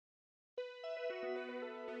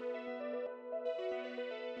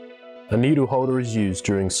A needle holder is used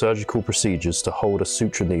during surgical procedures to hold a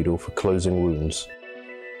suture needle for closing wounds.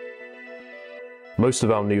 Most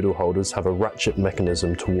of our needle holders have a ratchet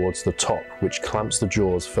mechanism towards the top which clamps the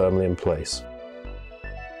jaws firmly in place.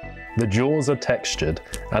 The jaws are textured,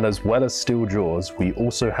 and as well as steel jaws, we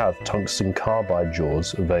also have tungsten carbide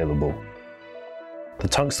jaws available. The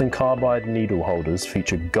tungsten carbide needle holders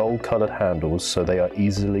feature gold-colored handles so they are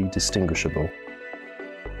easily distinguishable.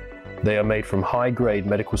 They are made from high-grade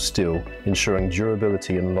medical steel, ensuring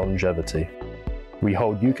durability and longevity. We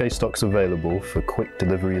hold UK stocks available for quick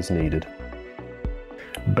delivery as needed.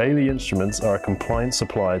 Bailey Instruments are a compliant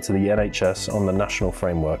supplier to the NHS on the national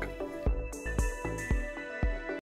framework.